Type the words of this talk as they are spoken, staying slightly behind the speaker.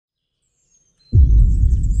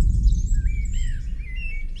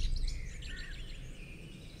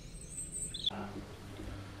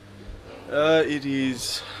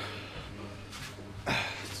It's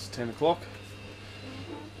 10 o'clock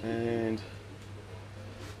and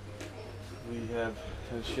we have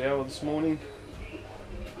had a shower this morning.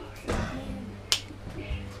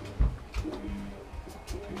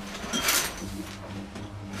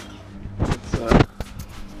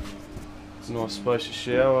 It's a nice spacious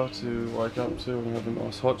shower to wake up to and have a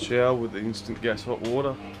nice hot shower with the instant gas hot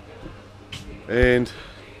water. And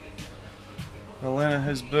Azzlana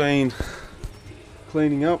has been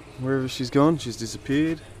cleaning up wherever she's gone. She's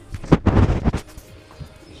disappeared.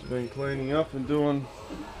 She's been cleaning up and doing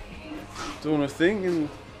her thing, and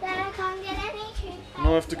Dad, I can't get any toothpaste.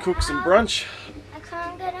 I have to cook some brunch. I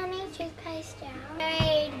can't get any toothpaste out.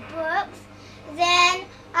 Read books. Then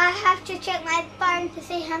I have to check my phone to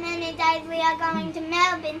see how many days we are going to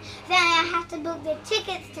Melbourne. Then I have to book the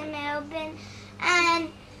tickets to Melbourne, and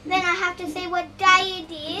then I have to see what day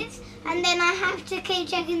it is, and then I have to keep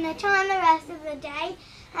checking the time the rest of the day, and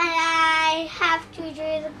I have to do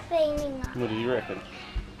the cleaning up. What do you reckon?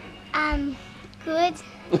 Good.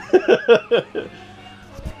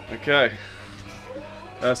 Okay.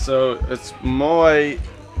 So it's my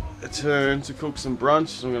turn to cook some brunch.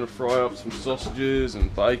 So I'm going to fry up some sausages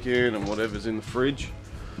and bacon and whatever's in the fridge.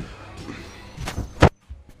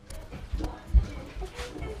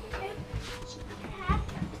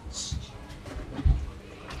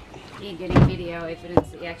 You're getting video evidence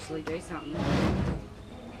that you actually do something.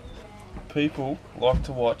 People like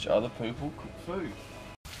to watch other people cook food.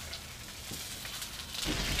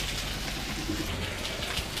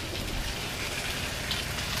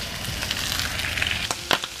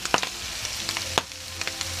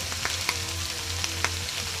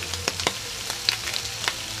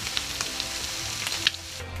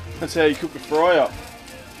 That's how you cook a fry up.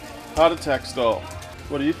 Heart attack style.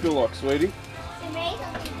 What do you feel like, sweetie? 3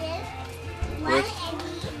 sausages, 1 Yes.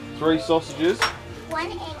 egg, 3 sausages.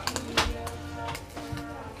 1 egg,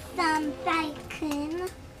 some bacon,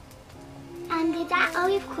 and is that all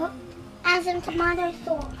you've cooked? And some tomato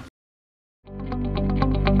sauce.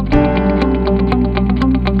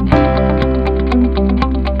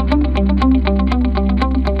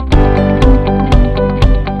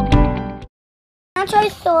 Tomato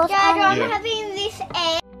sauce. Dad, I'm having this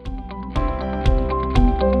egg.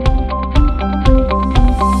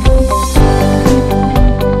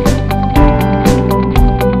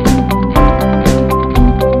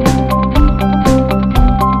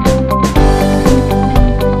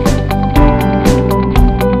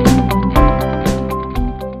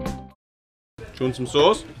 Do you want some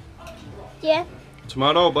sauce? Yeah,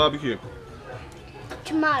 Tomato or barbecue?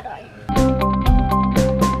 tomato.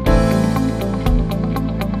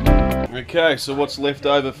 Okay, so what's left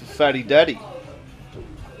over for Fatty Daddy?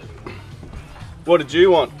 What did you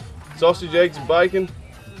want? Sausage, eggs and bacon?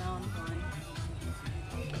 No, I'm fine.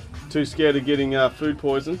 Too scared of getting food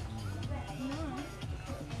poison?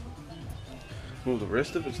 Well, the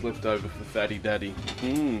rest of it's left over for Fatty Daddy.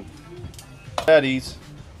 Fatties,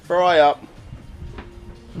 fry up.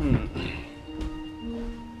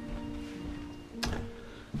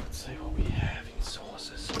 Let's see what we have in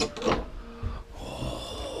sauces.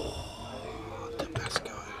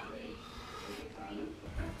 Tabasco.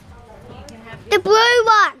 The blue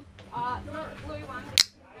one. Not the blue one.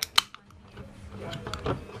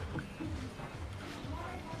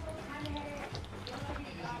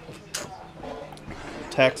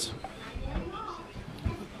 Tax.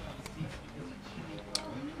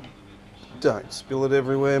 Don't spill it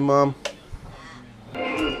everywhere, Mum.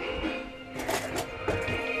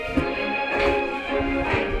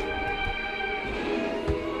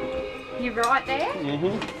 You're right there.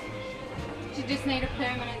 Mm-hmm. You just need a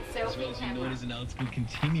permanent selfie camera. Noise and old school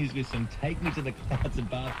continues with some Take Me to the Clouds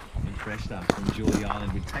Above and fresh stuff from Julie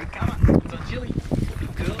Island with Take Cover. It's on Chili.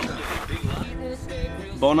 Girl, big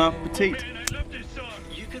love. Bon appetit.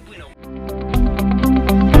 You could win a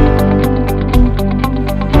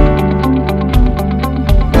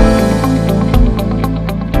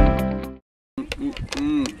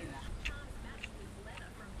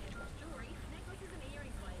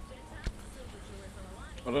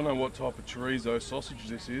I don't know what type of chorizo sausage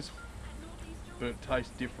this is, but it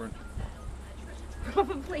tastes different.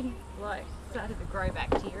 Probably like started to grow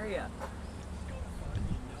bacteria.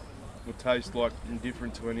 It tastes like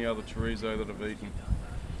different to any other chorizo that I've eaten.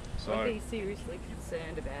 So, I'd be seriously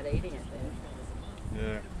concerned about eating it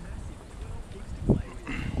then. yeah.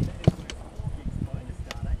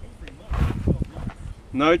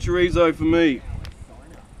 No chorizo for me.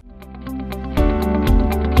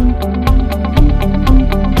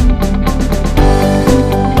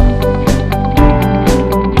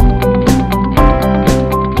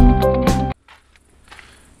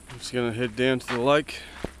 head down to the lake.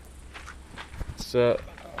 It's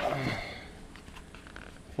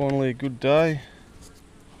finally a good day.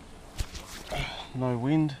 No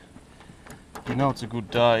wind. You know it's a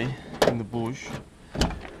good day in the bush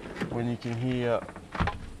when you can hear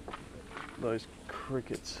those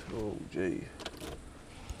crickets. Oh gee,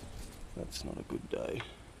 that's not a good day.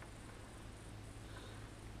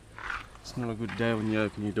 It's not a good day when you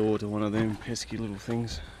open your door to one of them pesky little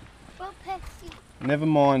things. What pesky? Never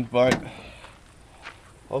mind, boat.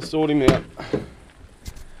 I'll sort him out.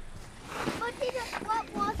 What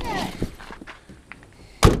was it?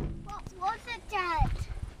 What was it, Dad?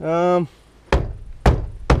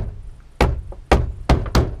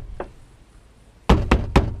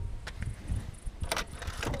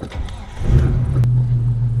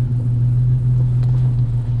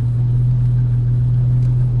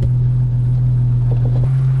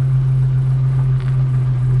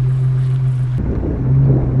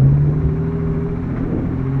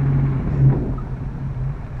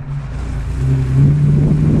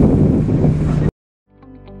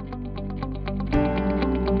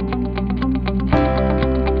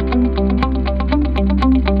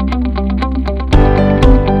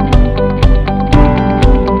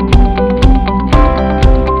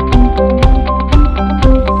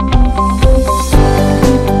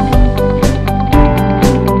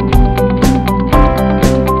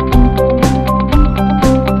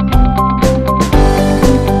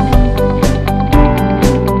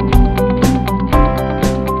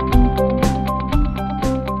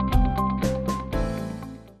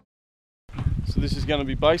 So this is going to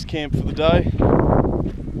be base camp for the day.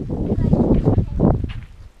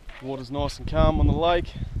 Water's nice and calm on the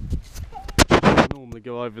lake. I normally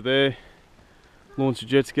go over there, launch a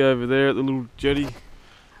jet ski over there at the little jetty.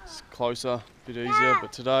 It's closer, a bit easier,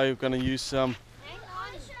 but today we're going to use some,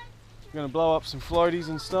 we're going to blow up some floaties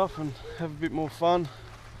and stuff and have a bit more fun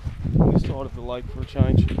on this side of the lake for a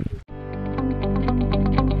change.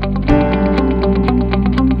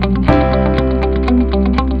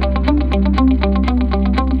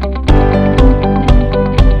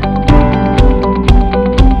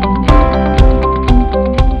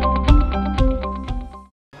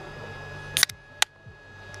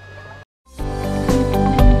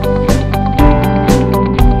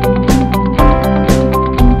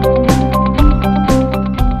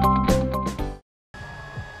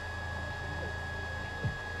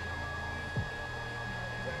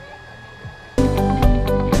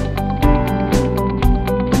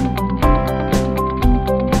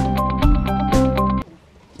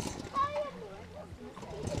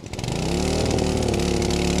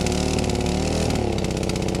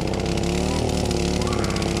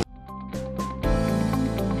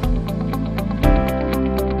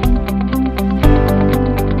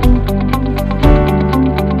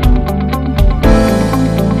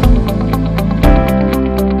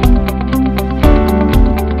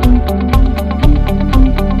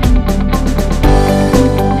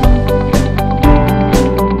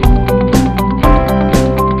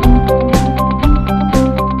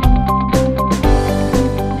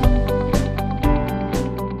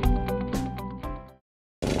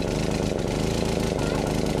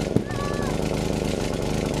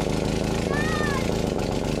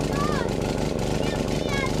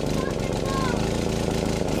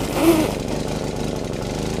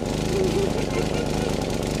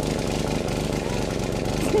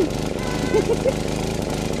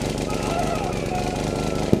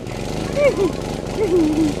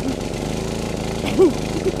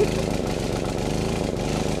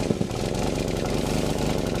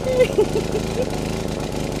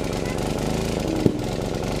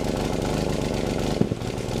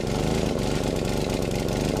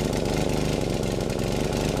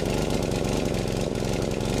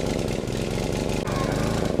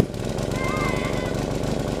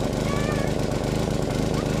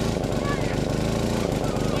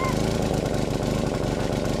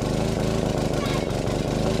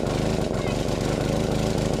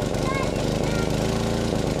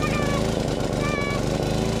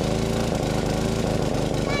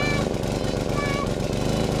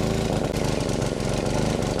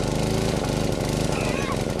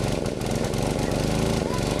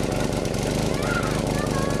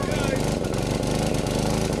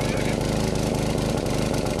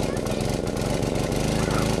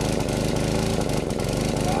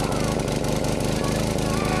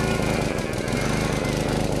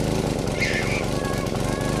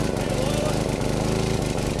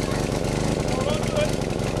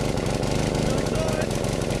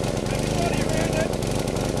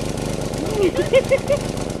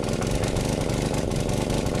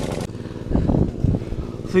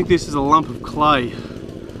 think this is a lump of clay.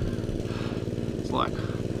 It's like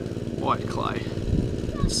white clay.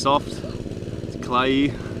 It's soft, it's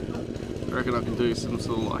clayey. I reckon I can do some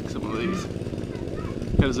sort of like some of these.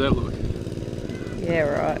 How does that look? Yeah,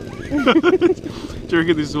 right. Do you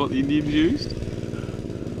reckon this is what the Indians used?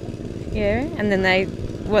 Yeah, and then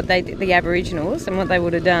the Aboriginals, and what they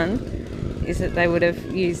would have done is that they would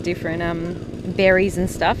have used different berries and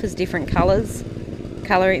stuff as different colours,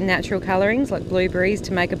 natural colourings, like blueberries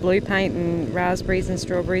to make a blue paint, and raspberries and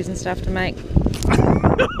strawberries and stuff to make.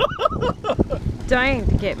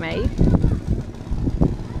 Don't get me.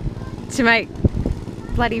 To make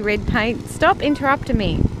bloody red paint. Stop interrupting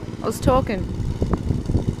me. I was talking.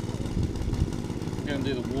 I'm going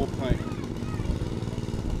to do the war paint.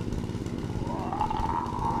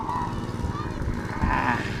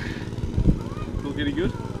 Look any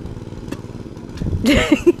good?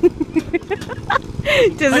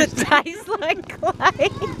 Does it taste like clay?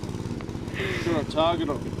 Sure, a target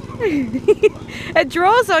on it. It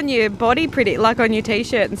draws on your body pretty, like on your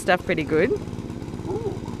t-shirt and stuff, pretty good.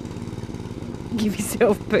 Ooh. Give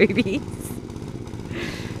yourself boobies.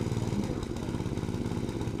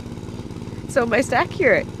 It's almost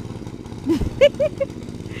accurate.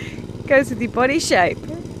 Goes with your body shape.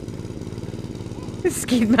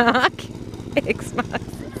 Skid mark. X marks.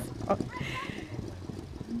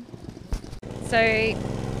 So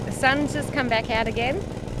the sun's just come back out again.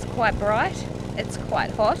 It's quite bright. It's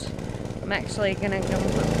quite hot. I'm actually going to go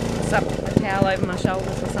and put a towel over my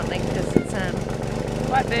shoulders or something because it's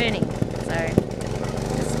quite burning. So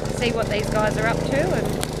just see what these guys are up to. And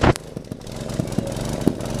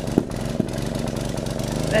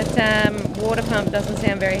that water pump doesn't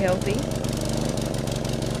sound very healthy.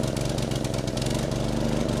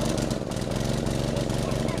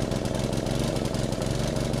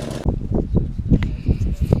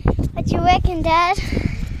 What do you reckon, Dad?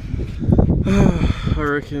 I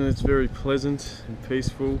reckon it's very pleasant and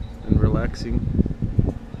peaceful and relaxing.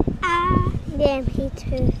 Yeah, me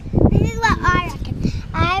too. This is what I reckon.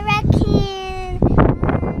 I reckon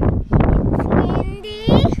it's windy,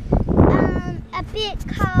 a bit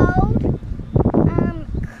cold,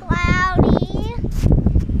 cloudy,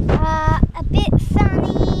 a bit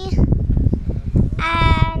sunny,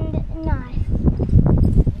 and nice.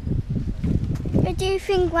 What do you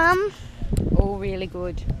think, Mum? All really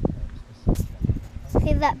good.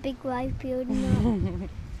 See that big wave building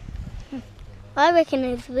up? I reckon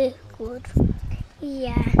it's really good.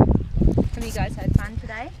 Yeah. Have you guys had fun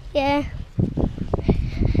today? Yeah.